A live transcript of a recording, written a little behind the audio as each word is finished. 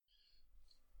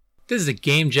This is the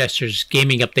Game Gestures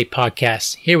Gaming Update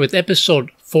Podcast, here with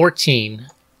episode 14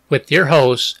 with your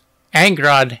hosts,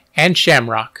 Angrod and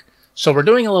Shamrock. So we're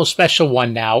doing a little special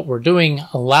one now. We're doing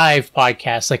a live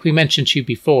podcast, like we mentioned to you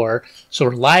before. So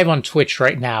we're live on Twitch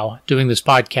right now doing this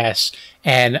podcast,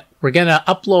 and we're going to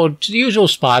upload to the usual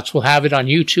spots. We'll have it on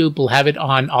YouTube. We'll have it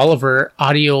on all of our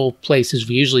audio places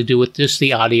we usually do with just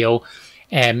the audio.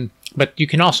 But you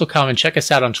can also come and check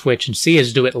us out on Twitch and see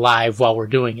us do it live while we're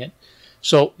doing it.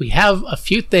 So we have a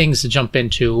few things to jump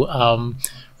into.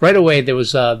 Right away, there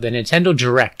was the Nintendo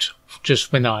Direct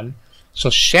just went on. So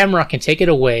Shamrock can take it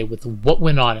away with what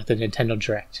went on at the Nintendo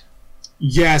Direct.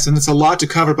 Yes, and it's a lot to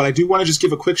cover, but I do want to just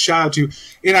give a quick shout out to,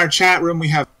 in our chat room, we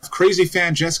have crazy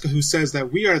fan Jessica who says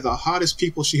that we are the hottest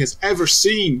people she has ever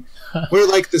seen. We're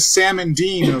like the Sam and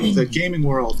Dean of the gaming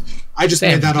world. I just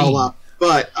made that all up.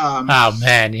 But oh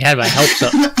man, you had my hopes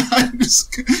up. I'm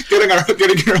just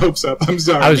getting your hopes up. I'm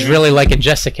sorry. I was really liking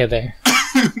Jessica there.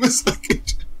 It was like,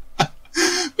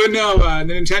 but no,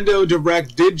 the Nintendo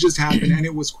Direct did just happen, and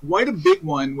it was quite a big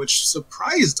one, which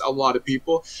surprised a lot of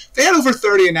people. They had over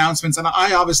 30 announcements, and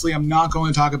I obviously am not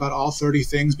going to talk about all 30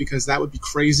 things because that would be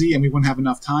crazy, and we wouldn't have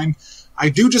enough time. I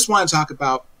do just want to talk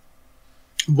about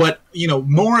what,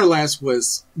 more or less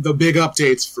was the big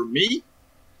updates for me,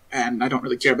 and I don't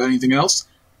really care about anything else.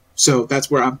 So that's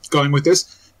where I'm going with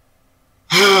this.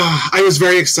 I was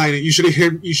very excited. You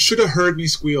should have heard me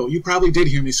squeal. You probably did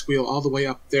hear me squeal all the way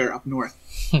up there, up north.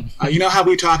 You know how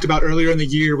we talked about earlier in the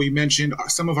year, we mentioned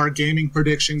some of our gaming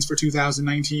predictions for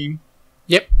 2019?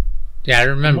 Yep. Yeah, I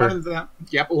remember.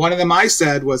 One of them I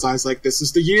was like, this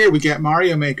is the year we get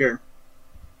Mario Maker.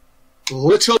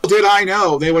 Little did I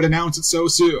know they would announce it so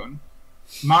soon.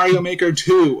 Mario Maker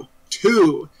 2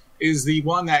 is the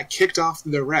one that kicked off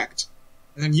the Direct.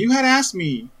 And then you had asked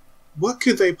me, what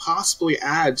could they possibly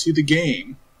add to the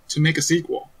game to make a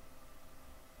sequel?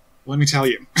 Let me tell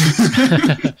you.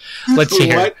 Let's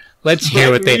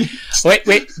hear what they...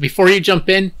 Wait, before you jump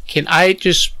in, can I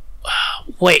just...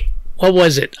 Wait, what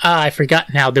was it? I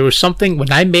forgot now. There was something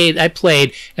when I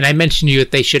played, and I mentioned to you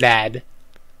that they should add.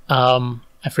 I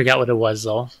forgot what it was,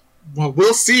 though. Well,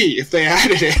 we'll see if they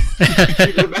added it.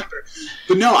 If you remember.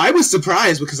 But no, I was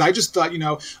surprised because I just thought, they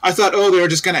were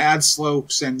just going to add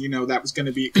slopes and, that was going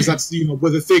to be, because that's,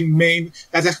 where the thing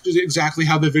that's actually exactly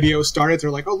how the video started. They're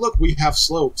like, oh, look, we have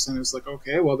slopes. And it was like,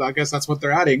 okay, well, I guess that's what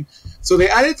they're adding. So they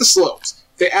added the slopes.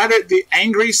 They added the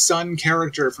Angry Sun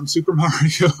character from Super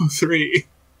Mario 3.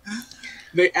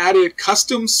 They added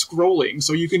custom scrolling.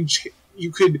 So you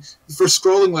could, for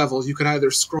scrolling levels, you could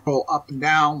either scroll up and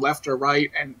down, left or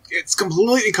right, and it's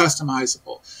completely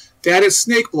customizable. They added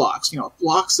snake blocks,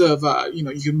 blocks of, you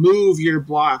can move your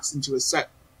blocks into a set,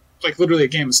 like literally a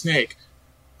game of Snake.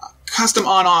 Custom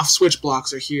on-off switch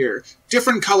blocks are here.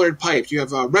 Different colored pipe. You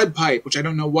have a red pipe, which I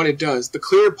don't know what it does. The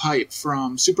clear pipe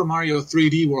from Super Mario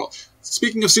 3D World.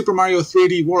 Speaking of Super Mario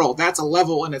 3D World, that's a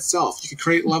level in itself. You can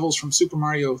create levels from Super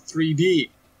Mario 3D.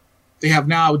 They have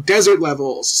now desert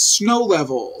levels, snow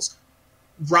levels,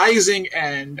 rising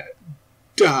and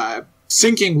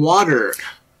sinking water,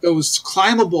 those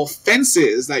climbable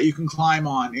fences that you can climb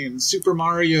on in Super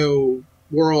Mario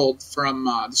World from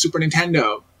the Super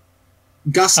Nintendo.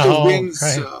 Gust of winds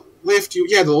lift you.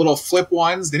 Yeah, the little flip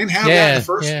ones. They didn't have that in the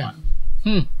first one.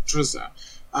 Which was,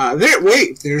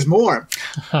 there's more.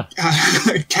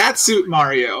 Catsuit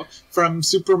Mario from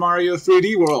Super Mario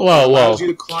 3D World. Whoa.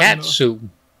 Catsuit.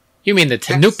 You mean the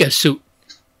Tanuka suit?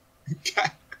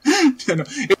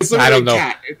 It's I don't know.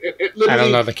 Cat. I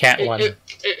don't know the cat one.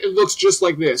 It looks just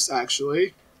like this,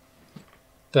 actually.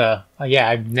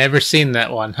 I've never seen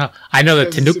that one. Huh? I know the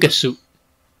Tanuka suit.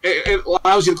 It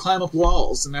allows you to climb up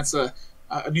walls, and that's a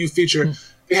new feature.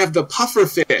 They have the puffer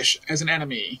fish as an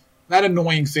enemy. That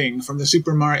annoying thing from the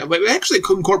Super Mario. They actually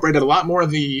incorporated a lot more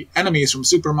of the enemies from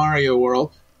Super Mario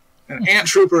World. An ant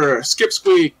trooper, skip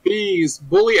squeak, bees,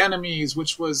 bully enemies,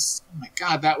 which was, oh my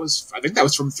god, I think that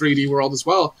was from 3D World as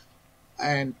well.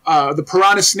 And the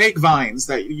piranha snake vines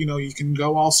that, you can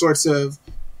go all sorts of,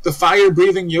 the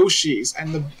fire-breathing Yoshis.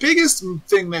 And the biggest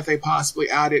thing that they possibly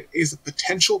added is a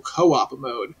potential co-op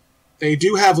mode. They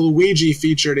do have Luigi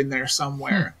featured in there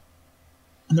somewhere.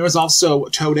 And there was also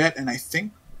Toadette and I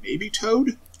think maybe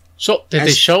Toad. So, did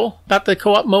they show about the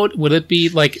co-op mode? Would it be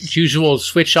like usual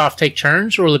switch off, take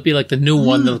turns, or will it be like the new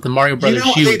one, the Mario Brothers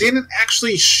U? They didn't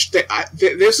actually...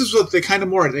 this is what they kind of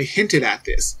more... They hinted at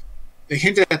this. They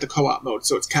hinted at the co-op mode,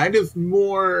 so it's kind of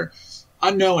more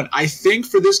unknown. I think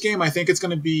for this game, it's going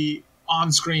to be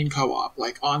on-screen co-op.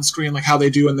 Like, on-screen, like how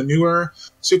they do in the newer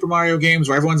Super Mario games,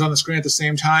 where everyone's on the screen at the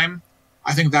same time.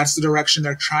 I think that's the direction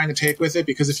they're trying to take with it,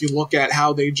 because if you look at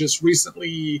how they just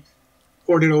recently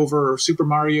ported over Super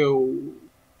Mario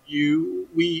Wii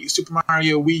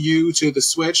U to the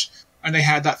Switch, and they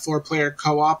had that 4-player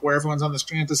co-op where everyone's on the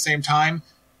screen at the same time.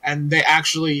 And they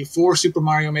actually, for Super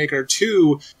Mario Maker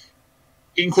 2,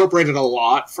 incorporated a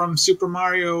lot from Super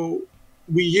Mario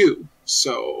Wii U.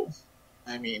 So,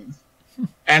 I mean,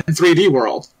 and 3D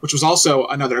World, which was also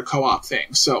another co-op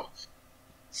thing. So,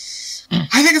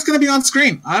 I think it's going to be on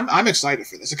screen. I'm excited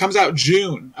for this. It comes out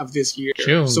June of this year.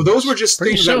 June. So those were just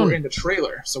Pretty things soon. that were in the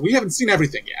trailer. So we haven't seen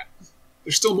everything yet.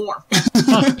 There's still more.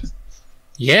 Huh.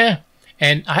 Yeah.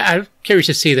 And I'm curious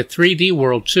to see the 3D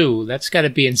World, too. That's got to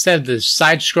be, instead of the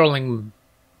side-scrolling,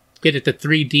 get it to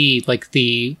 3D, like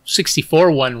the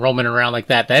 64 one roaming around like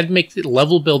that. That'd make the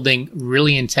level building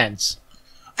really intense.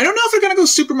 I don't know if they're going to go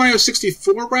Super Mario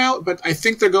 64 route, but I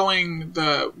think they're going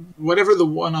whatever the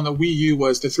one on the Wii U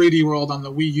was, the 3D World on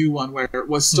the Wii U one, where it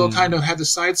was still kind of had the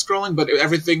side-scrolling, but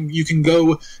everything, you can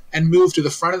go and move to the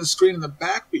front of the screen and the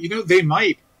back. But, they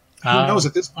might. Who knows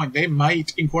at this point? They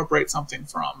might incorporate something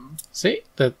from... See,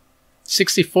 the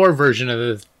 64 version of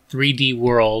the 3D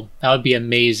World, that would be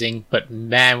amazing, but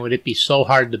man, would it be so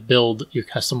hard to build your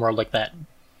custom world like that.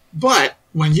 But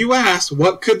when you asked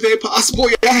what could they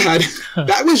possibly add,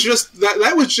 that was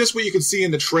just what you could see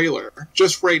in the trailer.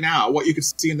 Just right now, what you could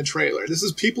see in the trailer. This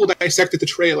is people dissected the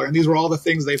trailer, and these were all the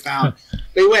things they found.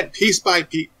 They went piece by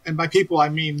piece, and by people I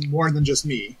mean more than just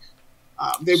me.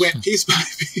 They went piece by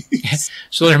piece.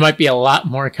 So there might be a lot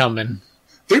more coming.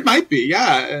 There might be,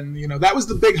 yeah. And, that was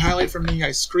the big highlight for me.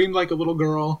 I screamed like a little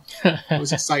girl. I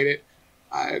was excited.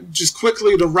 Just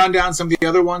quickly to run down some of the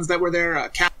other ones that were there.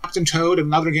 Captain Toad,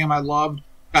 another game I loved,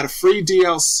 got a free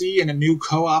DLC and a new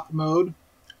co-op mode,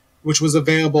 which was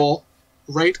available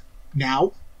right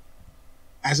now.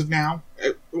 As of now.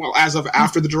 As of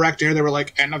after the Direct Air, they were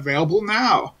like, and available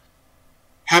now.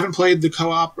 Haven't played the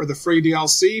co-op or the free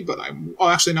DLC, but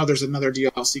actually, no, there's another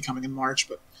DLC coming in March,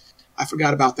 but I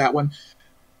forgot about that one.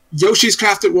 Yoshi's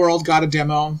Crafted World got a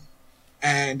demo,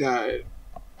 and I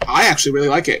actually really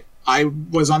like it. I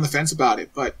was on the fence about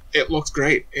it, but it looks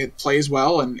great. It plays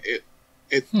well, and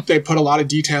they put a lot of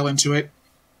detail into it.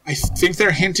 I think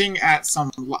they're hinting at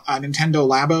some Nintendo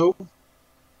Labo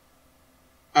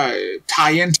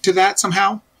tie-in to that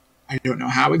somehow. I don't know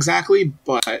how exactly,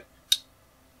 but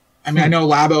I mean, I know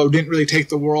Labo didn't really take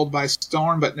the world by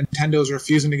storm, but Nintendo's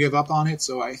refusing to give up on it,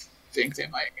 so I think they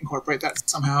might incorporate that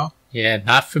somehow. Yeah,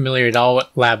 not familiar at all with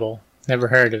Labo. Never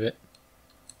heard of it.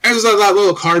 And there's that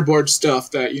little cardboard stuff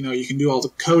that, you can do all the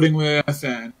coding with,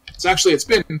 and it's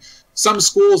been, some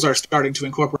schools are starting to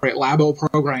incorporate Labo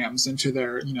programs into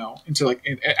their, into like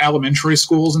elementary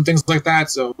schools and things like that,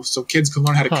 so kids can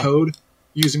learn how to code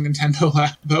using Nintendo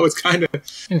Labo. It's kind of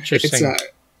interesting.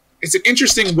 It's an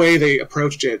interesting way they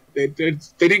approached it. They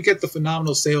didn't get the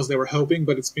phenomenal sales they were hoping,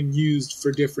 but it's been used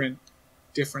for different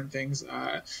things.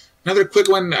 Another quick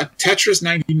one, Tetris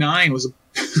 99 was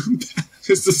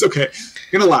this is okay.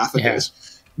 I'm going to laugh at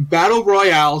this. Battle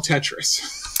Royale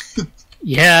Tetris.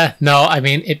 Yeah, no, I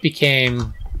mean, it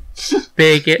became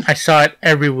big. I saw it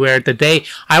everywhere. The day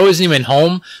I wasn't even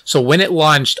home, so when it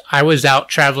launched, I was out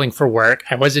traveling for work.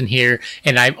 I wasn't here,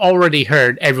 and I've already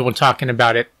heard everyone talking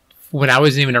about it when I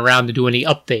wasn't even around to do any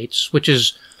updates, which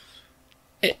is...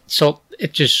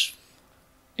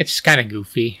 It's kind of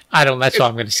goofy. That's all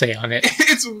I'm going to say on it.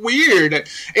 It's weird.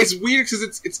 It's weird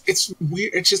because it's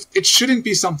weird. It shouldn't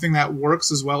be something that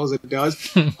works as well as it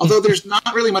does. Although there's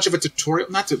not really much of a tutorial.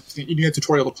 You need a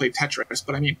tutorial to play Tetris,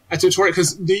 but I mean a tutorial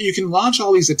because you can launch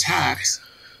all these attacks,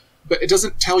 but it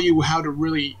doesn't tell you how to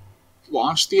really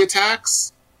launch the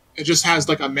attacks. It just has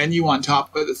like a menu on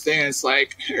top of the thing. It's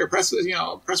like, here, press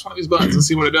one of these buttons and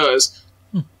see what it does,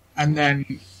 and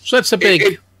then. So that's a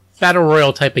big battle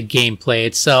royale type of gameplay.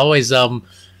 It's always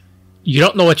you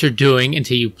don't know what you're doing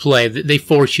until you play. They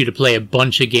force you to play a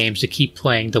bunch of games to keep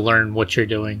playing to learn what you're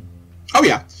doing. Oh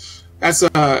yeah, that's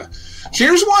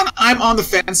here's one I'm on the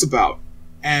fence about,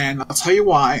 and I'll tell you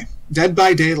why. Dead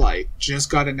by Daylight just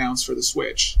got announced for the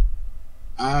Switch.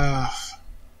 From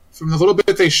the little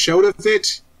bit they showed of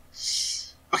it.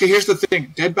 Okay, here's the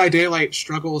thing. Dead by Daylight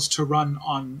struggles to run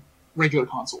on regular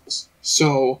consoles.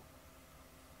 So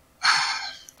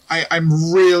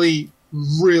I'm really,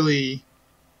 really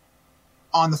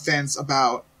on the fence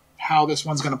about how this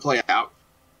one's going to play out.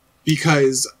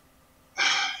 Because,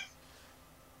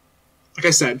 like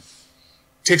I said, it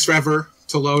takes forever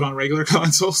to load on regular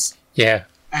consoles. Yeah.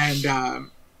 And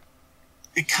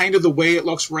it kind of, the way it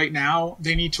looks right now,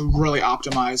 they need to really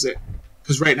optimize it.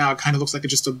 Because right now it kind of looks like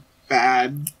it's just a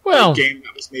bad game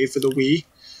that was made for the Wii.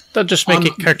 They'll just make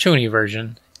it cartoony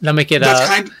version. They'll make it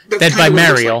Dead by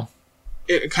Mario.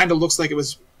 It kind of looks like it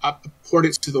was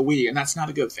ported to the Wii, and that's not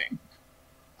a good thing.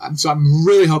 So I'm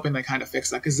really hoping they kind of fix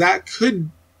that, because that could,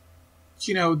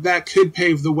 that could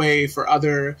pave the way for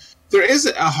other. There is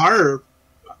a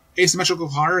asymmetrical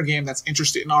horror game that's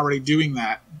interested in already doing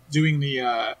that,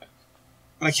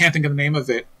 but I can't think of the name of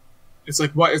it. It's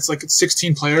like it's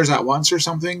 16 players at once or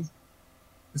something.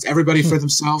 It's everybody for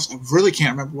themselves. I really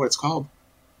can't remember what it's called.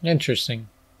 Interesting.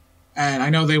 And I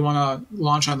know they want to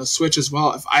launch on the Switch as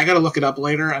well. If I got to look it up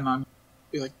later, and I'm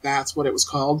be like, that's what it was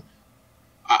called.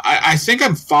 I think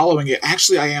I'm following it.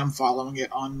 Actually, I am following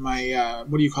it on my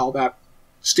what do you call that?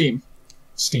 Steam.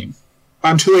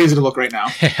 I'm too lazy to look right now.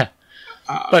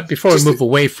 But before we move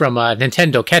away from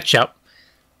Nintendo catch-up,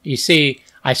 you see,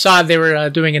 I saw they were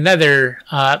doing another.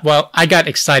 I got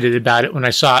excited about it when I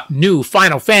saw new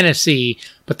Final Fantasy,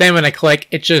 but then when I click,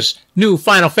 it's just new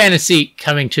Final Fantasy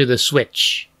coming to the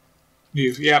Switch.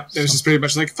 Yeah, it was just pretty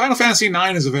much like Final Fantasy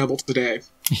IX is available today.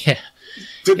 Yeah.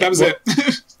 That was it.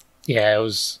 Yeah, it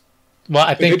was. Well,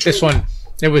 I think this one,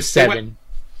 it was 7.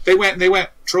 They went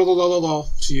trollololol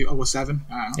to you. Oh, was 7?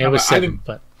 It was 7,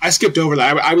 but I skipped over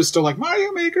that. I was still like,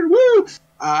 Mario Maker, woo!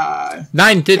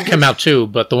 9 did come out too,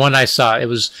 but the one I saw, it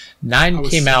was 9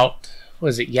 came out,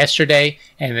 was it yesterday?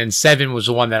 And then 7 was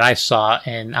the one that I saw,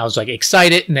 and I was like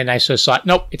excited, and then I saw,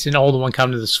 nope, it's an old one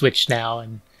coming to the Switch now.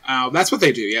 And that's what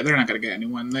they do. Yeah, they're not going to get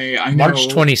anyone. March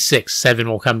 26th, 7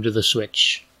 will come to the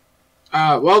Switch.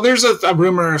 There's a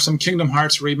rumor of some Kingdom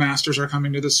Hearts remasters are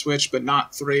coming to the Switch, but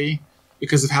not 3,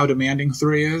 because of how demanding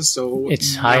 3 is. So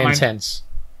it's high intense.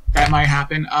 That might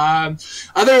happen.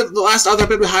 The last other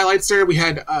bit of highlights there, we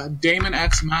had Daemon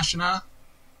X Machina.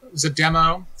 It was a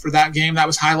demo for that game that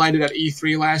was highlighted at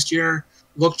E3 last year.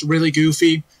 Looked really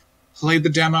goofy. Played the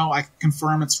demo. I can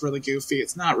confirm it's really goofy.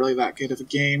 It's not really that good of a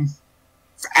game.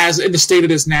 As in the state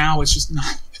it is now, it's just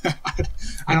not.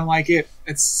 I don't like it.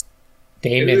 It's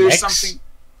Daemon X.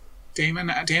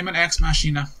 Daemon X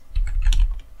Machina.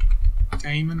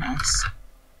 Daemon X.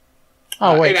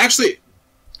 Oh wait, it actually.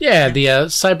 Yeah, the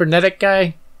cybernetic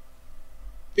guy.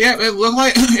 Yeah, it looked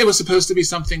like it was supposed to be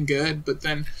something good, but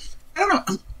then I don't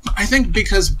know. I think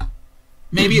because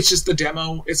maybe it's just the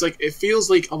demo. It's like it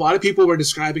feels like a lot of people were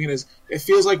describing it as it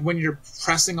feels like when you're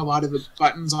pressing a lot of the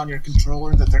buttons on your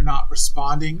controller that they're not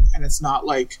responding, and it's not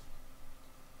like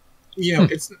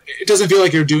it doesn't feel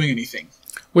like you're doing anything.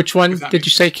 Which one did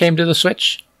you say came to the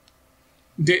Switch?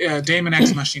 Daemon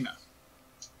X Machina.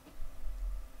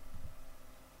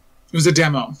 It was a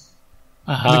demo.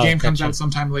 The game comes out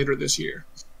sometime later this year.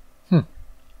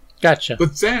 Gotcha.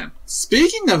 But then,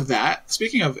 speaking of, I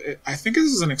think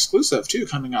this is an exclusive too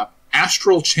coming up.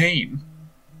 Astral Chain,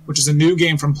 which is a new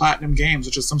game from Platinum Games,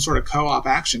 which is some sort of co-op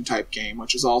action type game,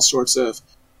 which is all sorts of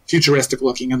futuristic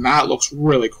looking, and that looks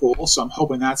really cool. So I'm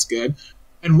hoping that's good.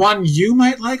 And one you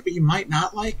might like, but you might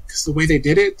not like, because the way they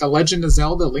did it, The Legend of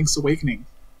Zelda: Link's Awakening.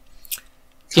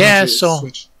 Yeah, so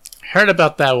heard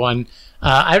about that one.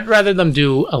 I'd rather them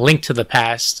do A Link to the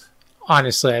Past.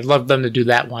 Honestly, I'd love them to do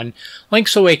that one.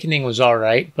 Link's Awakening was all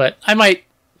right, but I might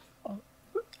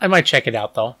check it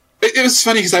out though. It was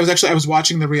funny because I was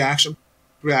watching the reaction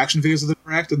videos of the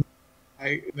Direct, and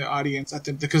the audience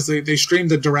because they streamed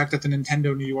the Direct at the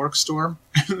Nintendo New York store,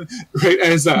 right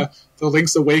as the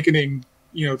Link's Awakening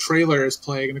trailer is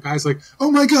playing, and the guy's like,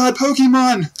 "Oh my God,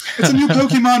 Pokemon! It's a new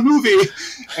Pokemon movie!"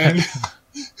 And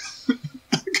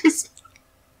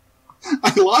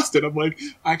I lost it. I'm like,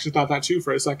 I actually thought that too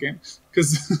for a second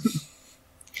because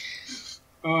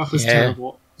it was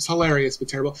terrible. It's hilarious, but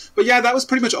terrible. But yeah, that was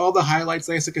pretty much all the highlights.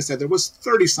 Like I said, there was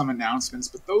 30 some announcements,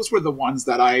 but those were the ones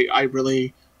that I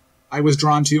was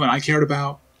drawn to and I cared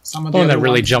about. Some of the one that other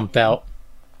really ones, jumped out.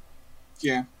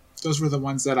 Yeah, those were the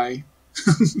ones that I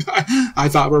I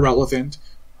thought were relevant.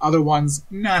 Other ones,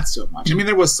 not so much. I mean,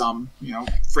 there was some,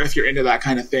 for if you're into that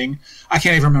kind of thing. I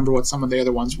can't even remember what some of the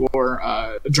other ones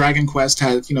were. Dragon Quest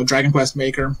had, Dragon Quest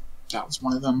Maker. That was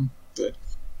one of them. But,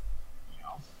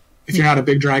 if you're not a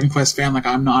big Dragon Quest fan like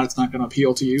I'm not, it's not going to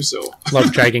appeal to you. So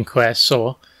love Dragon Quest.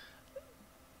 So,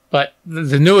 but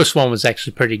the newest one was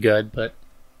actually pretty good. But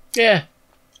yeah.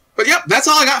 But yeah, that's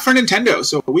all I got for Nintendo.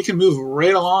 So we can move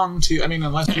right along to. I mean,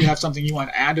 unless you have something you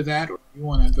want to add to that, or you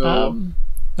want to go.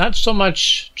 Not so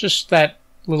much just that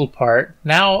little part.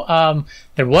 Now,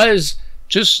 there was,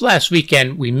 just last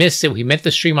weekend, we missed it. We meant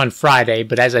to stream on Friday,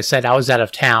 but as I said, I was out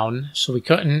of town, so we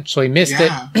couldn't, so we missed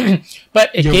it.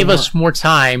 But it gave us more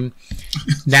time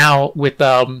now with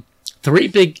 3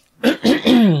 big,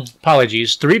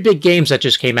 apologies, 3 big games that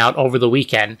just came out over the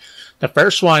weekend. The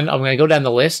first one, I'm going to go down the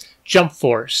list, Jump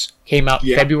Force, came out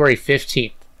February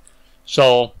 15th.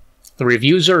 So, the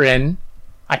reviews are in.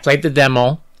 I played the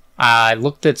demo. I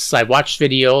watched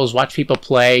videos, watched people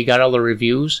play, got all the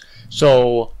reviews.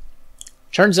 So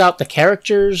Turns out the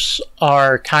characters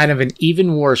are kind of an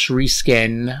even worse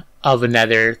reskin of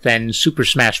another than Super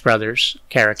Smash Brothers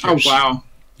characters. Oh, wow.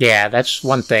 Yeah, that's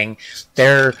one thing.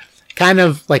 They're kind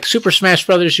of like Super Smash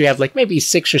Brothers. You have like maybe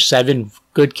 6 or 7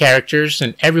 good characters,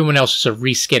 and everyone else is a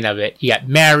reskin of it. You got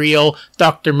Mario,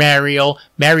 Dr. Mario,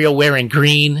 Mario wearing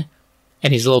green,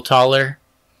 and he's a little taller.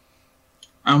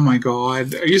 Oh my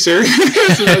god. Are you serious?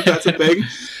 That's a thing?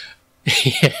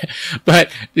 Yeah.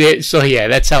 But, so yeah,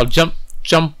 that's how Jump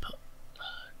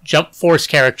Force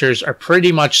characters are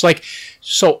pretty much like,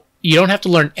 so you don't have to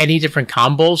learn any different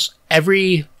combos.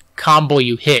 Every combo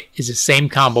you hit is the same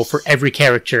combo for every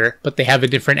character, but they have a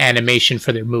different animation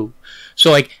for their move.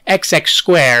 So like XX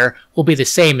square will be the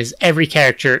same as every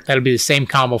character. That'll be the same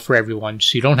combo for everyone.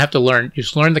 So you don't have to learn, you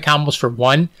just learn the combos for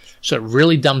one. So it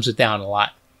really dumbs it down a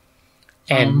lot.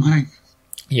 And oh my.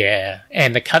 Yeah,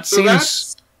 and the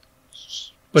cutscenes.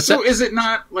 So is it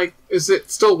not like, is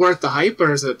it still worth the hype,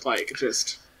 or is it like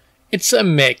just? It's a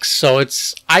mix. So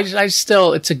it's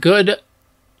it's a good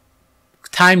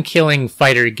time-killing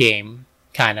fighter game,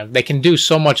 kind of. They can do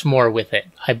so much more with it,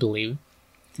 I believe.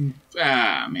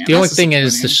 Man, the only thing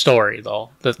is the story, though.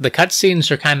 The cutscenes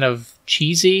are kind of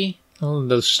cheesy.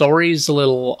 The story's a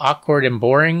little awkward and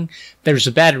boring. There's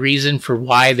a bad reason for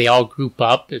why they all group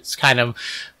up. It's kind of...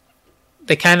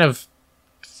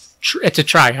 it's a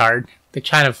try-hard. They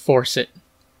kind of force it.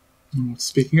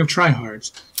 Speaking of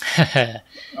tryhards,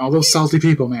 all those salty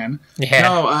people, man. Yeah.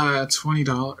 No,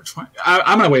 $20.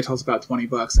 I'm gonna wait till it's about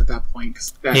 $20 at that point.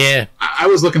 Cause yeah. I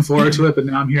was looking forward to it, but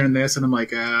now I'm hearing this, and I'm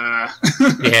like,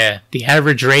 Yeah. The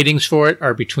average ratings for it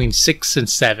are between 6 and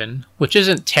 7, which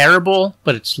isn't terrible,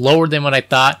 but it's lower than what I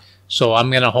thought. So I'm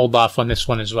gonna hold off on this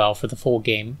one as well for the full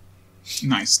game.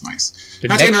 Nice.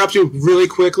 Not to interrupt you really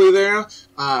quickly there.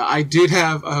 I did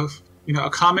have a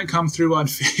comment come through on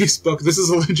Facebook. This is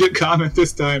a legit comment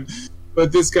this time.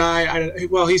 But this guy,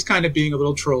 he's kind of being a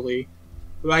little trolly,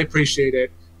 but I appreciate it.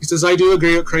 He says, I do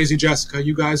agree with Crazy Jessica.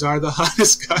 You guys are the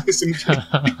hottest guys in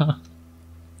gaming.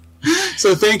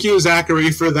 So thank you,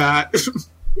 Zachary, for that.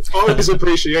 Always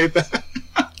appreciate that.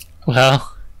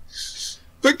 Well.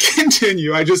 But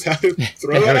continue. I just had to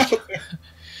throw that out there.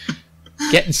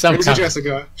 Getting some Crazy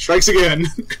Jessica strikes again.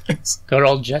 Good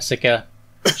old Jessica.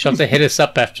 She'll have to hit us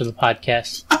up after the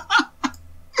podcast.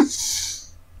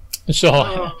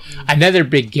 So, another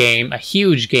big game, a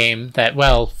huge game that,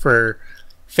 well, for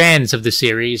fans of the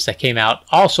series that came out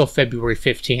also February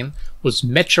 15th, was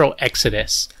Metro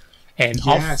Exodus. And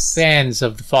all fans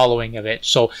of the following of it.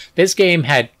 So, this game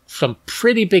had some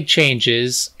pretty big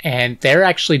changes, and they're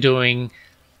actually doing...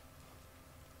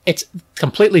 It's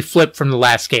completely flipped from the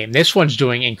last game. This one's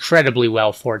doing incredibly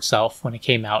well for itself when it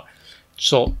came out.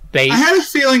 So I had a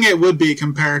feeling it would be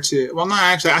compared to... Well, no,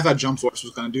 actually, I thought Jump Force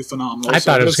was going to do phenomenal. I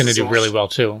thought it was going to do really well,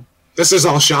 too. This is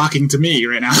all shocking to me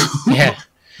right now. Yeah.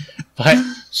 But,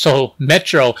 so,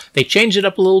 Metro, they changed it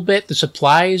up a little bit. The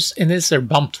supplies in this are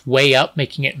bumped way up,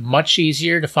 making it much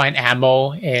easier to find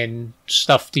ammo and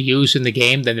stuff to use in the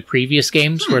game than the previous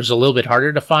games, where it's a little bit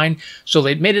harder to find. So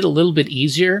they made it a little bit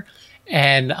easier,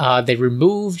 and they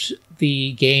removed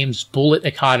the game's bullet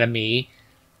economy,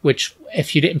 which,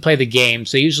 if you didn't play the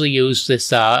games, they usually use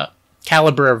this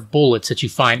caliber of bullets that you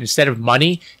find. Instead of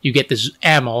money, you get this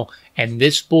ammo, and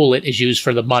this bullet is used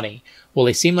for the money. Well,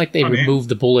 they seem like they removed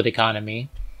the bullet economy,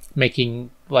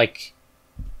 making, like...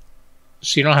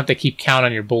 So you don't have to keep count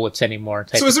on your bullets anymore.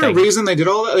 So is there a reason they did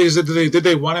all that? Did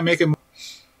they want to make it more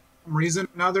reason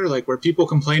another? Like, were people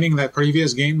complaining that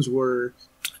previous games were...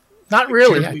 Not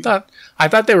really. I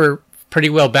thought they were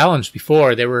pretty well balanced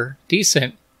before. They were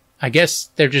decent. I guess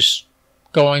they're just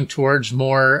going towards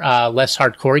more less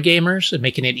hardcore gamers and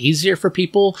making it easier for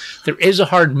people. There is a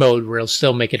hard mode where it'll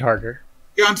still make it harder.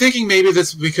 Yeah, I'm thinking maybe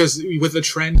that's because with the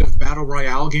trend of Battle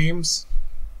Royale games,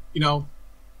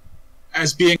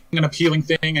 as being an appealing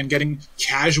thing and getting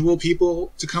casual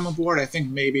people to come aboard, I think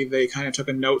maybe they kind of took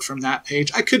a note from that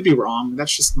page. I could be wrong.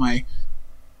 That's just my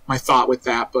thought with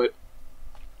that, but...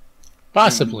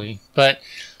 Possibly, but...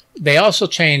 They also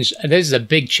changed, this is a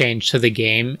big change to the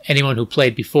game. Anyone who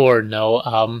played before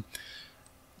know,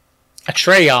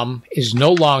 Atreum is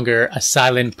no longer a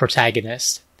silent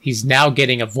protagonist. He's now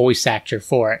getting a voice actor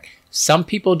for it. Some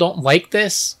people don't like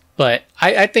this, but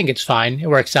I think it's fine. It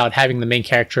works out having the main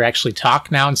character actually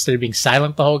talk now instead of being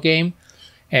silent the whole game.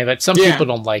 But some people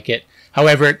don't like it.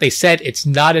 However, they said it's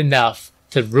not enough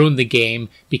to ruin the game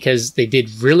because they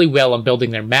did really well on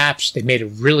building their maps. They made a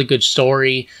really good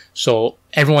story, so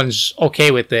everyone's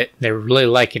okay with it. They're really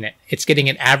liking it. It's getting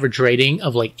an average rating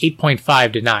of like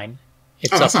 8.5 to 9.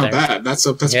 That's not bad. That's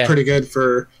pretty good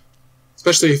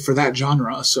especially for that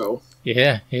genre. So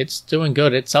yeah, it's doing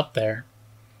good. It's up there.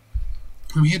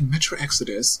 when we had Metro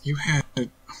Exodus, you had, oh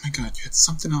my god, you had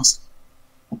something else.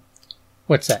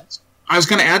 What's that? I was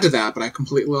going to add to that, but I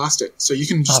completely lost it. So you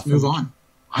can just move on.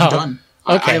 I'm done.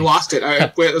 Okay. I lost it.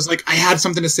 It was like I had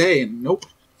something to say, and nope.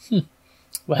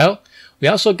 Well, we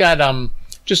also got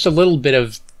just a little bit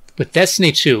of with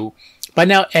Destiny 2. By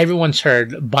now, everyone's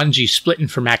heard Bungie splitting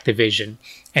from Activision,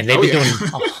 and they've been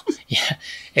doing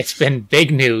it's been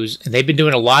big news, and they've been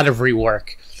doing a lot of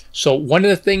rework. So one of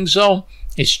the things though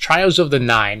is Trials of the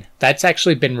Nine. That's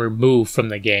actually been removed from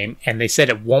the game, and they said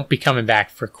it won't be coming back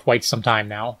for quite some time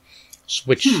now.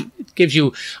 Which gives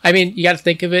you, I mean, you got to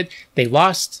think of it.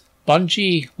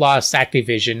 Bungie lost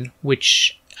Activision,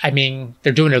 which, I mean,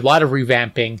 they're doing a lot of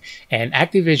revamping, and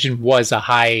Activision was a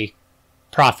high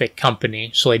profit company,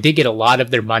 so they did get a lot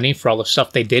of their money for all the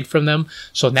stuff they did from them.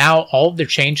 So now all of their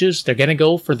changes, they're going to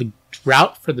go for the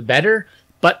route for the better,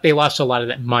 but they lost a lot of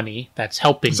that money that's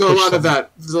helping. So there's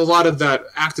a lot of that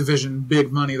Activision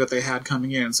big money that they had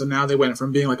coming in. So now they went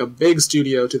from being like a big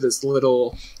studio to this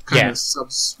little kind of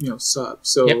sub.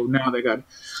 So now they got,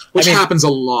 which happens a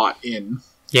lot in.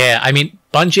 Yeah, I mean,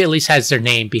 Bungie at least has their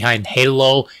name behind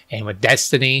Halo and with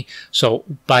Destiny. So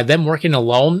by them working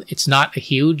alone, it's not a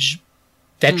huge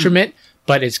detriment,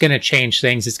 but it's going to change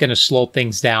things. It's going to slow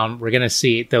things down. We're going to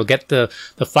see they'll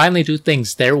finally do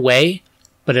things their way,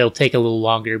 but it'll take a little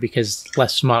longer because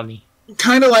less money.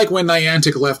 Kind of like when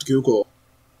Niantic left Google,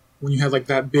 when you had like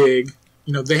that big,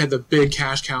 they had the big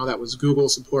cash cow that was Google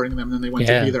supporting them, and then they went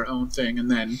to be their own thing, and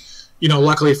then,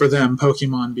 luckily for them,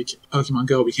 Pokemon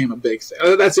Go became a big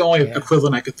thing. That's the only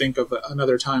equivalent I could think of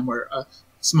another time where a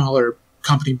smaller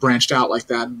company branched out like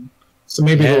that, and so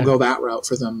maybe they'll go that route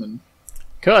for them. And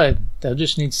good. They'll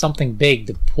just need something big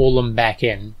to pull them back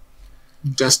in.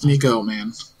 Destiny Go,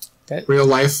 man. Real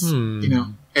life,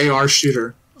 AR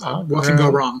shooter. What can go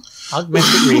wrong?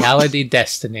 Augmented reality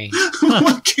Destiny. Huh.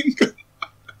 What can go?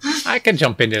 I can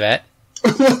jump into that.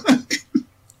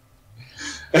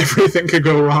 Everything could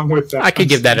go wrong with that. I could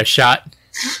give that a shot.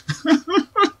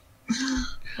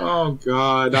 Oh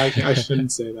God, I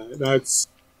shouldn't say that. That's,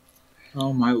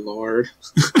 oh my Lord.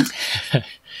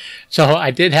 So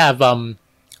I did have one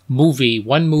movie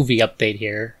update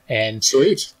here, and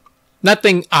sweet.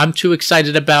 Nothing I'm too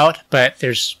excited about, but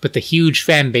the huge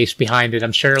fan base behind it,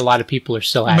 I'm sure a lot of people are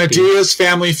still happy. Medea's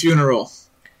family funeral.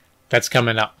 That's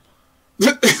coming up.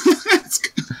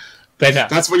 But no.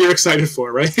 That's what you're excited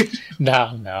for, right?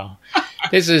 No.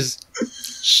 This is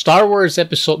Star Wars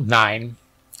Episode 9,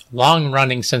 long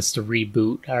running since the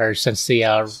reboot, or since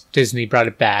the Disney brought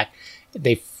it back.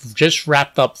 They've just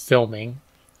wrapped up filming,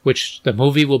 which the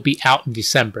movie will be out in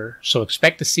December. So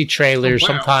expect to see trailers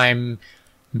sometime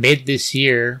mid this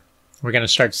year. We're going to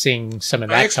start seeing some of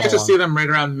that. I expect to see them right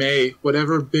around May.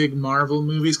 Whatever big Marvel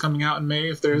movie's coming out in May,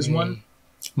 if there is one.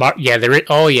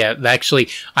 Actually,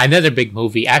 another big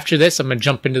movie. After this, I'm going to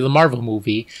jump into the Marvel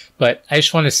movie. But I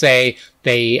just want to say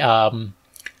they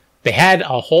had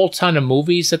a whole ton of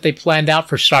movies that they planned out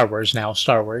for Star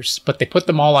Wars, but they put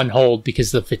them all on hold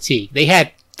because of the fatigue. They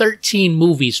had 13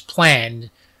 movies planned,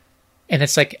 and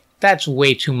it's like, that's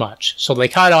way too much. So they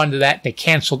caught on to that. They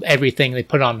canceled everything. They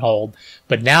put it on hold.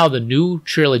 But now the new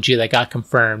trilogy that got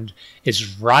confirmed is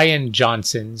Rian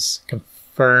Johnson's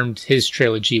confirmed. His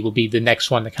trilogy will be the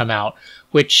next one to come out,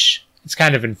 which is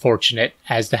kind of unfortunate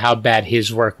as to how bad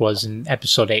his work was in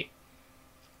Episode 8.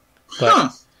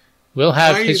 But we'll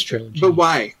have his trilogy. But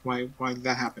why? Why did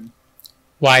that happen?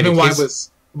 Why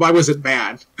was it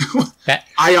bad?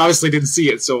 I obviously didn't see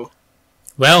it, so.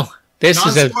 Well, this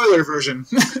is a spoiler version.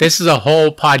 This is a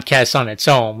whole podcast on its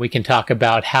own. We can talk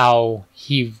about how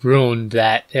he ruined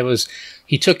that.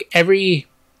 He took every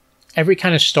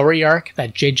kind of story arc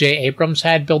that J.J. Abrams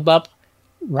had built up.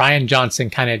 Rian Johnson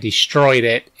kind of destroyed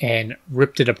it and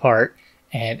ripped it apart.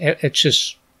 And it's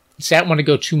just, I don't want to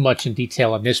go too much in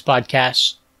detail on this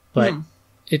podcast, but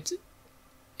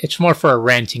it's more for a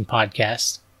ranting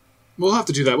podcast. We'll have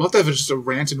to do that. We'll have to have just a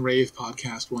rant and rave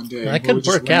podcast one day. That could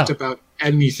work out. About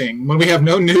anything. When we have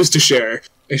no news to share,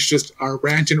 it's just our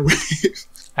rant and rave.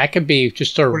 That could be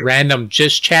just random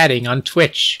just chatting on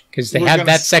Twitch, because they have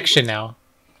that section now.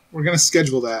 We're going to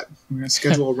schedule that. We're going to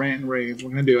schedule a rant and rave.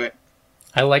 We're going to do it.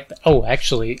 I like that. Oh,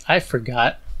 actually, I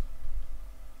forgot.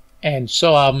 And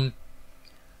so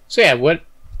yeah, what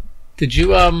did you,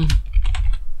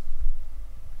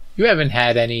 you haven't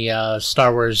had any,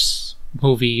 Star Wars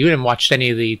movie. You didn't watch any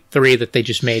of the 3 that they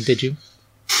just made, did you?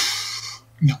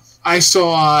 No. I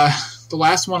saw, the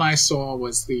last one I saw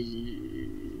was was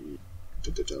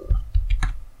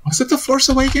it The Force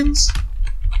Awakens?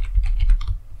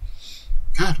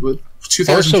 God, what, 2015?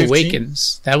 Force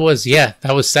Awakens. That was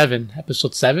 7.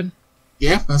 Episode 7?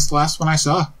 Yeah, that's the last one I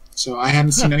saw. So I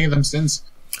haven't seen any of them since.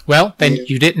 Well, then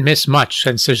you didn't miss much,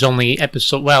 since there's only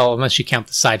episode, well, unless you count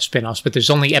the side spin-offs, but there's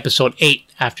only episode 8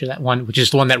 after that one, which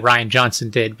is the one that Rian Johnson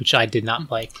did, which I did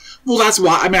not like. Well, that's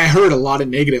why, I mean, I heard a lot of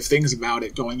negative things about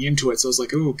it going into it, so I was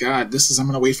like, oh, God, I'm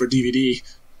going to wait for DVD.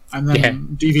 And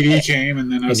then DVD came,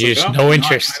 and then I was like, no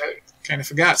interest. I kind of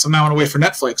forgot, so now I want to wait for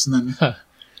Netflix, and then,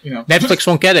 Netflix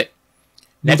won't get it.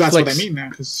 Well, Netflix, that's what I mean now.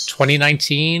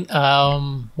 2019,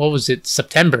 what was it?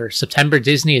 September,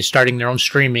 Disney is starting their own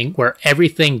streaming where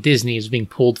everything Disney is being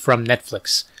pulled from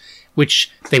Netflix,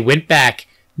 which they went back.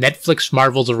 Netflix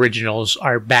Marvel's originals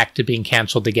are back to being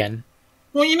canceled again.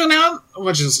 Well, now,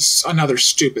 which is another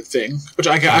stupid thing, which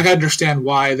I can understand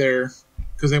why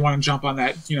because they want to jump on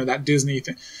that, that Disney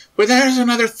thing. But there's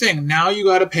another thing. Now you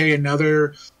got to pay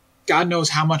another, God knows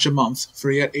how much a month for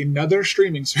yet another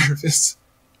streaming service.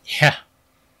 Yeah.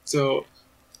 So,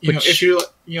 if you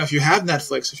have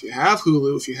Netflix, if you have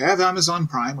Hulu, if you have Amazon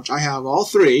Prime, which I have all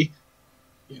three,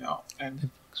 and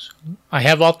I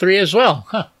have all three as well.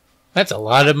 Huh. That's a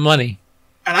lot of money.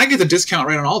 And I get the discount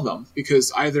rate on all of them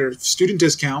because either student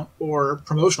discount or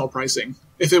promotional pricing.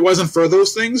 If it wasn't for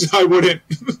those things, I wouldn't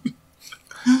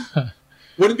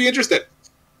be interested.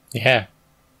 Yeah.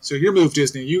 So your move,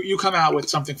 Disney. You come out with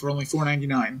something for only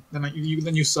 $4.99,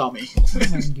 then you sell me.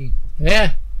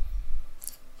 Yeah.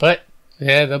 But,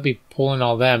 yeah, they'll be pulling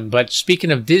all them. But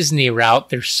speaking of Disney route,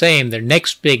 they're saying their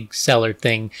next big seller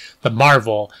thing, the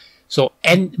Marvel. So,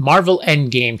 Marvel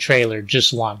Endgame trailer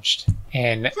just launched.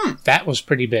 And that was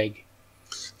pretty big.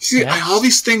 See, all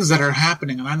these things that are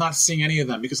happening, and I'm not seeing any of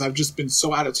them because I've just been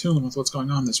so out of tune with what's going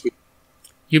on this week.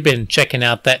 You've been checking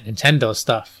out that Nintendo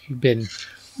stuff. You've been...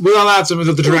 Well,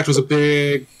 the Direct was a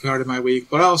big part of my week.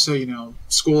 But also,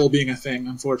 school being a thing,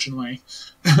 unfortunately.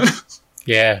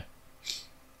 Yeah.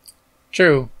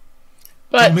 True.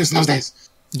 But I miss those days.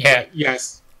 Yeah. But,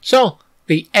 yes. So,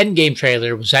 the Endgame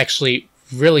trailer was actually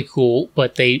really cool,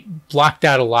 but they blocked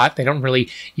out a lot. They don't really...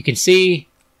 You can see...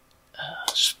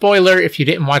 spoiler if you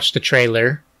didn't watch the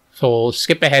trailer. So, we'll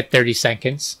skip ahead 30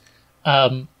 seconds.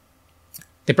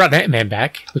 They brought Ant-Man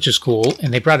back, which is cool.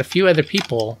 And they brought a few other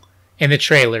people in the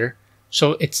trailer.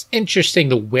 So, it's interesting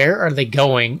to where are they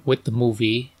going with the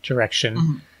movie direction.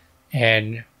 Mm-hmm.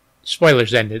 And...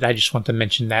 spoilers ended. I just want to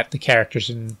mention that the characters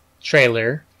in the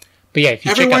trailer. But yeah, if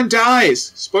you everyone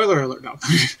dies. Spoiler alert. No.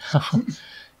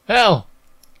 Well,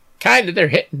 kind of. They're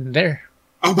hitting there.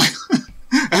 Oh my!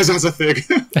 As that's a thing.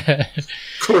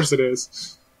 Of course it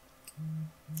is.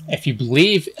 If you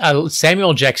believe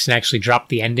Samuel Jackson actually dropped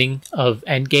the ending of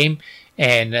Endgame,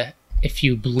 and if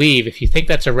you think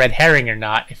that's a red herring or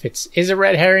not, if it is a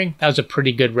red herring, that was a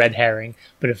pretty good red herring.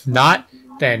 But if not,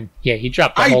 then yeah, he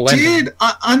dropped the whole ending.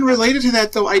 Unrelated to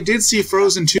that though, I did see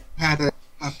Frozen 2 had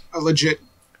a legit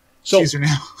teaser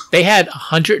now. They had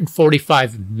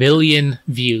 145 million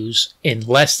views in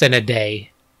less than a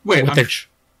day. Wait, on YouTube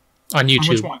on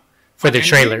which one? For the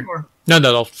trailer.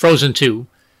 No, Frozen 2.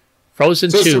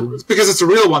 Frozen 2. Because it's a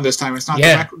real one this time. It's not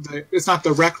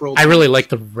the Rec Roll. I really like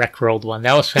the Rec Rolled one.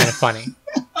 That was kind of funny.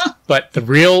 But the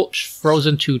real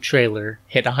Frozen 2 trailer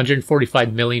hit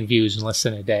 145 million views in less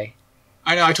than a day.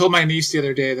 I know. I told my niece the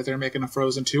other day that they're making a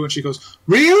Frozen 2, and she goes,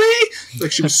 "Really?"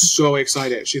 Like, she was so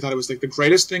excited. She thought it was like the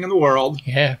greatest thing in the world.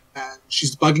 Yeah. And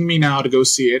she's bugging me now to go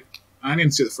see it. I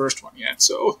didn't see the first one yet,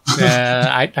 so.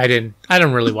 I didn't. I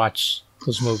don't really watch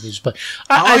those movies, but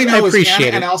I appreciate it.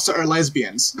 Anna and Elsa are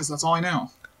lesbians. That's all I know.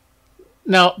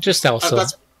 No, just Elsa.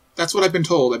 That's what I've been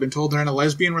told. I've been told they're in a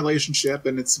lesbian relationship,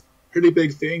 and it's a pretty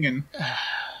big thing. And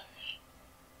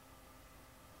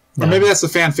or maybe that's the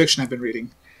fan fiction I've been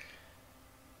reading.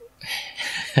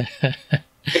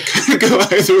 It could go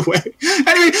either way.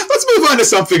 Anyway, let's move on to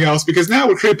something else because now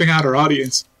we're creeping out our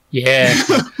audience. Yeah.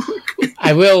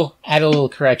 I will add a little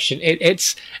correction.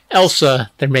 It's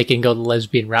Elsa they're making go the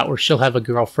lesbian route where she'll have a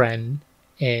girlfriend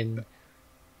in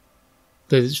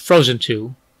the Frozen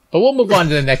 2. But we'll move on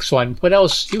to the next one. What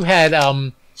else? You had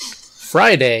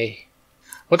Friday.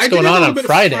 What's going on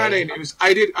Friday? Friday news.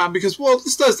 I did because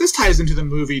this ties into the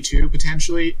movie too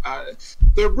potentially.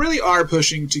 They really are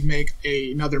pushing to make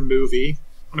another movie,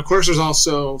 and of course, there's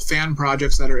also fan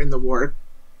projects that are in the work.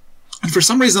 And for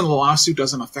some reason, the lawsuit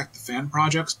doesn't affect the fan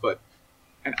projects, but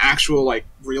an actual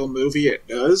real movie it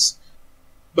does.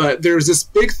 But there's this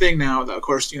big thing now that, of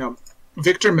course,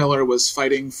 Victor Miller was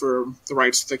fighting for the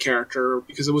rights to the character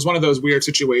because it was one of those weird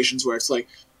situations where it's like,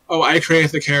 oh, I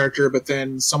created the character, but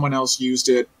then someone else used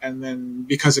it, and then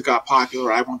because it got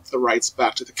popular, I want the rights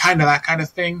back to that kind of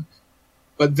thing.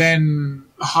 But then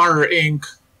Horror Inc.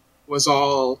 was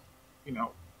all,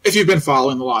 if you've been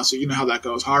following the lawsuit, you know how that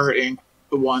goes. Horror Inc.,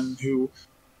 the one who,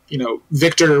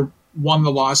 Victor won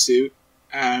the lawsuit,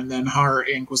 And then Horror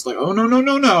Inc. was like, oh,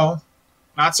 no.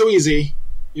 Not so easy.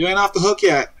 You ain't off the hook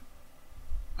yet.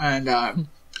 And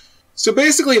so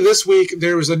basically this week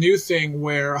there was a new thing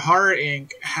where Horror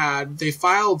Inc. they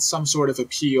filed some sort of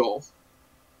appeal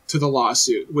to the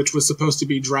lawsuit, which was supposed to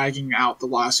be dragging out the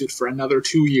lawsuit for another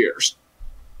 2 years,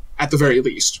 at the very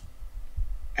least.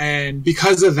 And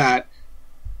because of that,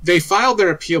 they filed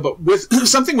their appeal, but with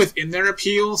something within their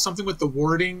appeal, something with the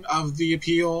wording of the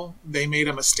appeal, they made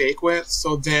a mistake with.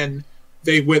 So then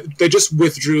they just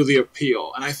withdrew the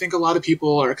appeal. And I think a lot of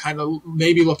people are kind of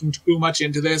maybe looking too much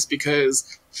into this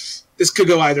because this could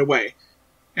go either way.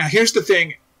 Now, here's the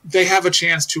thing. They have a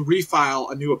chance to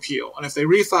refile a new appeal. And if they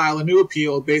refile a new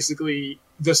appeal, basically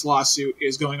this lawsuit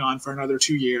is going on for another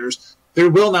 2 years.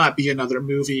 There will not be another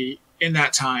movie in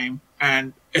that time.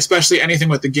 And especially anything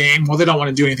with the game. Well, they don't want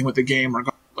to do anything with the game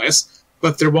regardless,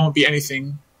 but there won't be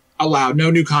anything allowed. No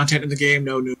new content in the game,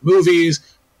 no new movies,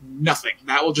 nothing.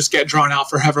 That will just get drawn out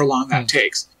for however long that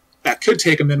takes. That could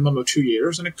take a minimum of 2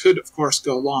 years, and it could, of course,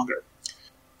 go longer.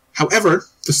 However,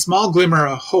 the small glimmer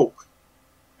of hope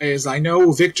is I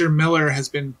know Victor Miller has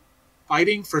been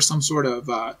fighting for some sort of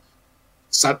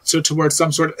towards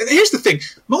some sort of. And here's the thing: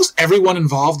 most everyone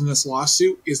involved in this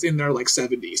lawsuit is in their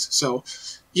 70s. So,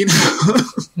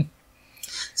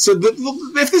 so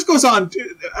if this goes on,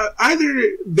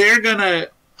 either they're gonna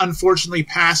unfortunately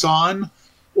pass on,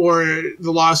 or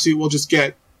the lawsuit will just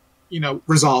get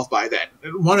resolved by then.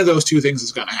 One of those two things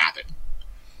is going to happen.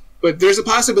 But there's a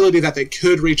possibility that they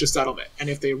could reach a settlement, and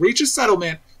if they reach a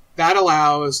settlement, that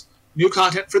allows new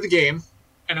content for the game,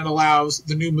 and it allows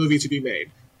the new movie to be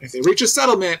made. If they reach a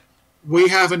settlement, we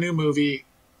have a new movie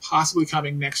possibly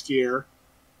coming next year,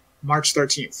 March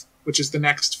 13th, which is the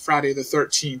next Friday the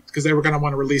 13th, because they were going to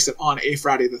want to release it on a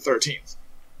Friday the 13th.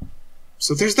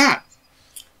 So there's that.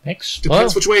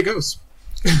 Depends which way it goes.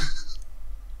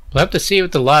 We'll have to see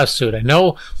with the lawsuit. I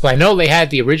know they had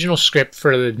the original script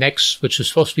for the next, which was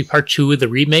supposed to be part 2 of the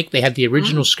remake. They had the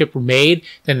original script made,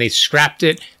 then they scrapped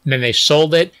it, and then they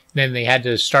sold it, then they had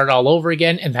to start all over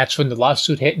again, and that's when the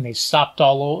lawsuit hit, and they stopped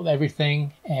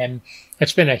everything, and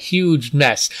it's been a huge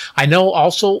mess. I know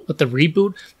also with the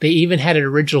reboot, they even had an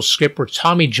original script where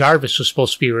Tommy Jarvis was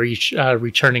supposed to be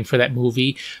returning for that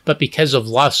movie, but because of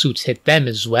lawsuits hit them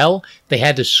as well, they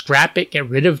had to scrap it, get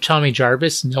rid of Tommy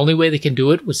Jarvis, and the only way they can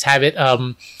do it was have it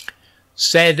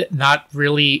said not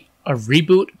really a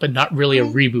reboot, but not really a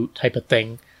reboot type of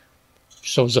thing.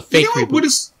 So it was a fake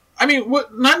reboot.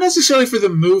 Not necessarily for the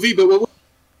movie, but what was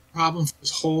the problem for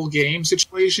this whole game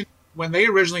situation? When they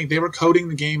were coding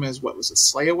the game as, what was it,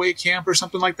 Slay Away Camp or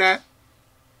something like that?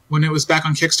 When it was back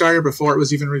on Kickstarter before it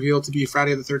was even revealed to be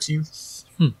Friday the 13th?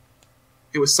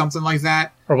 It was something like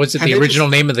that. Or was it the original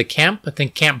name of the camp? I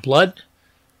think Camp Blood?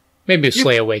 Maybe a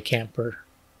Slay Away Camp.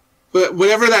 But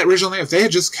whatever that original name, if they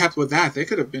had just kept with that, they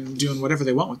could have been doing whatever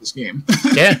they want with this game.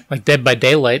 Yeah, like Dead by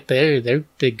Daylight. They're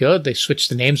good. They switched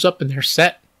the names up and they're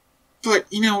set. But,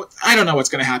 I don't know what's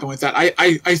going to happen with that. I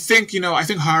think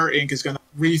Horror Inc. is going to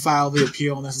refile the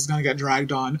appeal, and this is going to get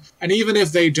dragged on. And even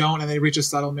if they don't and they reach a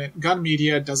settlement, Gun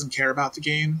Media doesn't care about the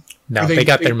game. No, they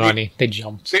got their money. They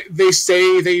jumped. They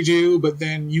say they do, but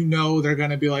then they're going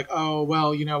to be like, oh,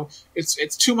 well,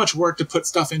 it's too much work to put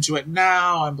stuff into it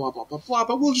now, and blah, blah, blah, blah,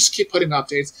 but we'll just keep putting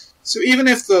updates. So even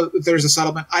if there's a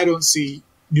settlement, I don't see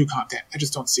new content. I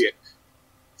just don't see it.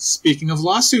 Speaking of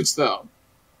lawsuits, though,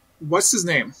 what's his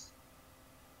name?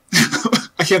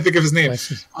 I can't think of his name.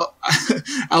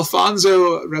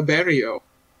 Alfonso Ribeiro.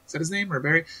 Is that his name?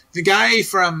 Ribeiro? The guy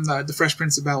from the Fresh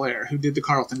Prince of Bel-Air who did the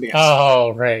Carlton dance.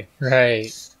 Oh, right.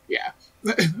 Yeah.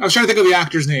 I was trying to think of the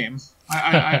actor's name.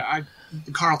 The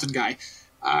Carlton guy.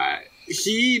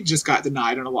 He just got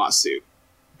denied in a lawsuit.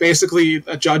 Basically,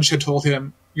 a judge had told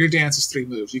him, your dance is 3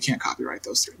 moves. You can't copyright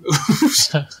those 3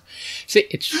 moves. See,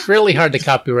 it's really hard to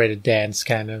copyright a dance,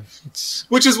 kind of.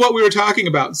 Which is what we were talking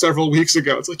about several weeks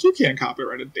ago. It's like, you can't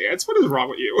copyright a dance. What is wrong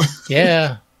with you?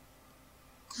 Yeah.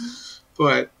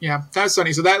 But, yeah, that's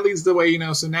funny. So that leads the way,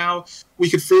 so now we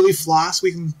could freely floss.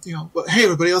 We can, hey,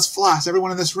 everybody, let's floss.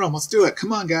 Everyone in this room, let's do it.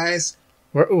 Come on, guys.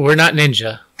 We're not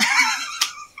ninja.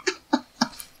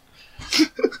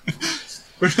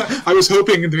 I was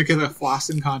hoping to get a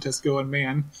flossing contest going,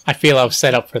 man. I feel I was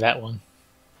set up for that one.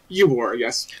 You were,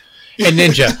 yes. And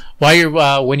Ninja, while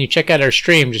you're when you check out our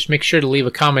stream, just make sure to leave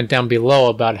a comment down below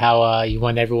about how you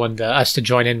want us to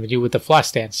join in with you with the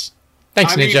floss dance.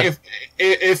 Thanks, Ninja.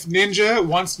 If Ninja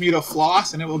wants me to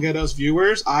floss and it will get us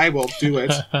viewers, I will do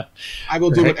it. I will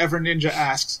do whatever Ninja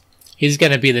asks. He's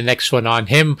going to be the next one on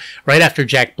him right after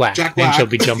Jack Black. Ninja will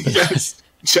be jumping. Yes,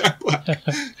 Jack Black.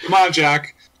 Come on,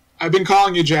 Jack. I've been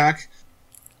calling you Jack.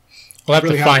 We'll have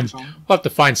really to haven't find. found him. We'll have to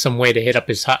find some way to hit up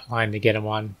his hotline to get him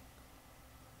on.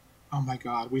 Oh my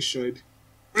God, we should.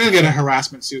 We're gonna get a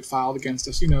harassment suit filed against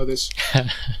us. You know this.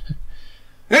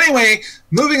 Anyway,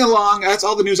 moving along. That's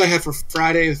all the news I had for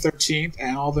Friday the 13th,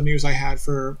 and all the news I had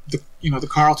for the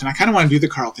Carlton. I kind of want to do the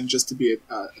Carlton just to be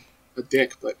a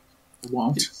dick, but I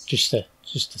won't. Just to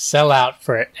sell out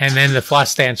for it, and then the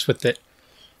floss dance with it.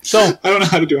 So I don't know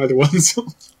how to do either one. So.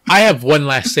 I have one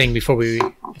last thing before we.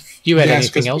 If you had Yes,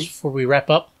 anything else before we wrap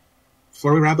up?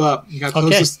 Before we wrap up, you got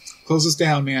to close this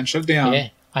down, man. Shut it down. Yeah.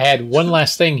 I had one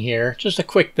last thing here, just a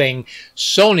quick thing.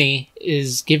 Sony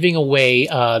is giving away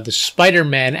the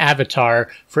Spider-Man avatar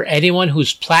for anyone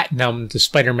who's platinumed the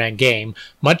Spider-Man game,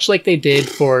 much like they did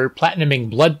for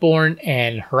platinuming Bloodborne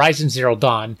and Horizon Zero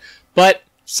Dawn. But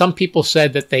some people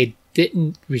said that they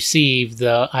didn't receive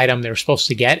the item they were supposed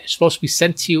to get. It's supposed to be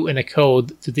sent to you in a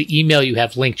code to the email you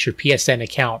have linked to your PSN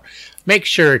account. Make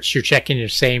sure you're checking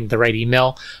the right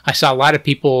email. I saw a lot of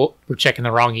people were checking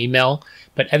the wrong email,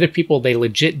 but other people, they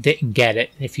legit didn't get it.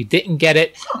 If you didn't get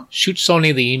it, shoot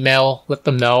Sony the email, let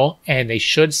them know, and they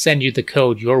should send you the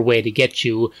code your way to get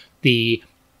you the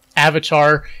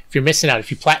avatar. If you're missing out,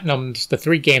 if you platinumed the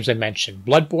 3 games I mentioned,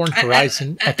 Bloodborne,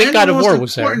 Horizon, I think God of War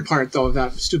was there. The important part, though, of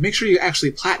that is to make sure you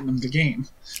actually platinum the game.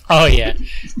 Oh, yeah.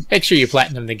 Make sure you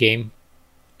platinum the game.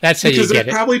 That's how you get it. Because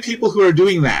there are probably people who are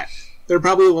doing that. They're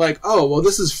probably like, oh, well,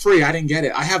 this is free. I didn't get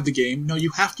it. I have the game. No,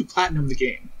 you have to platinum the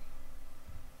game.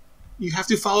 You have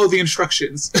to follow the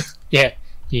instructions. Yeah.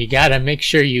 You gotta make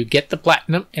sure you get the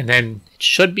platinum, and then it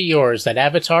should be yours, that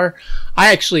avatar.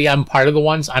 I'm part of the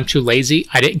ones. I'm too lazy.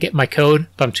 I didn't get my code,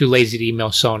 but I'm too lazy to email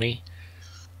Sony.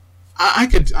 I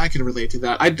could relate to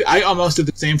that. I almost did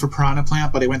the same for Piranha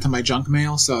Plant, but it went to my junk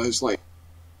mail, so it's like,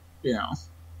 Yeah.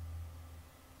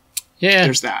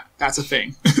 There's that. That's a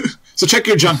thing. So check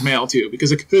your junk mail, too,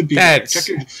 because it could be there. Check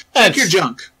your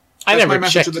junk. That's my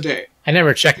message of the day. I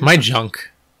never check my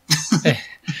junk.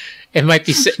 It might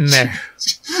be sitting there.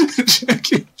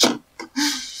 Check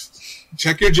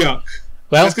your junk.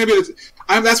 Well, that's gonna be.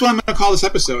 That's what I'm gonna call this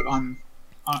episode on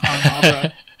all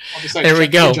the sites. There we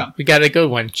go. We got a good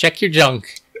one. Check your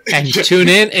junk, and you tune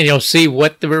in, and you'll see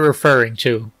what we're referring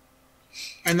to.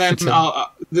 And then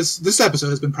this episode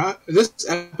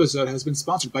has been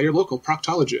sponsored by your local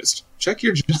proctologist. Check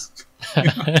your junk.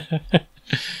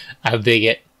 I'll dig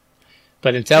it.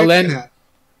 But until then,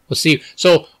 we'll see.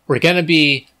 So we're gonna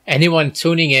be. Anyone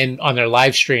tuning in on their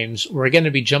live streams, we're going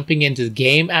to be jumping into the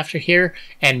game after here,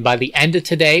 and by the end of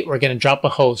today, we're going to drop a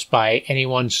host by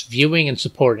anyone's viewing and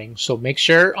supporting. So make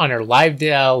sure on our live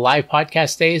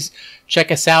podcast days,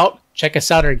 check us out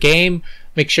our game,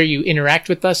 make sure you interact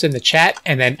with us in the chat,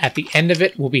 and then at the end of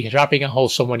it, we'll be dropping a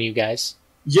host on one of you guys.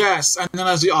 Yes, and then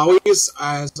as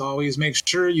always, make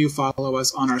sure you follow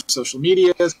us on our social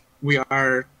medias. We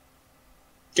are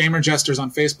Gamer Jesters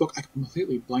on Facebook. I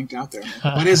completely blanked out there.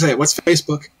 What is it? What's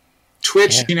Facebook?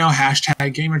 Twitch,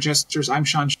 hashtag Gamer Jesters. I'm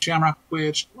Sean Shamrock,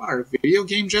 which are Video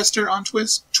Game Jester on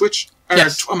Twitch.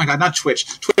 Yes. Oh my God, not Twitch.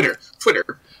 Twitter.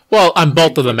 Well, I'm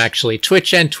both of them, actually.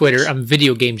 Twitch and Twitter. I'm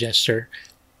Video Game Jester.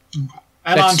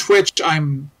 And on Twitch,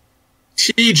 I'm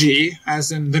TG,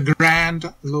 as in the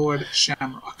Grand Lord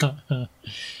Shamrock.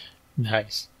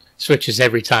 Nice. Switches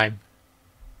every time.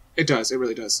 It does. It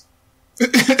really does.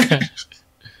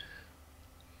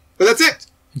 But that's it.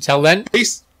 Until then,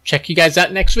 peace. Check you guys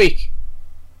out next week.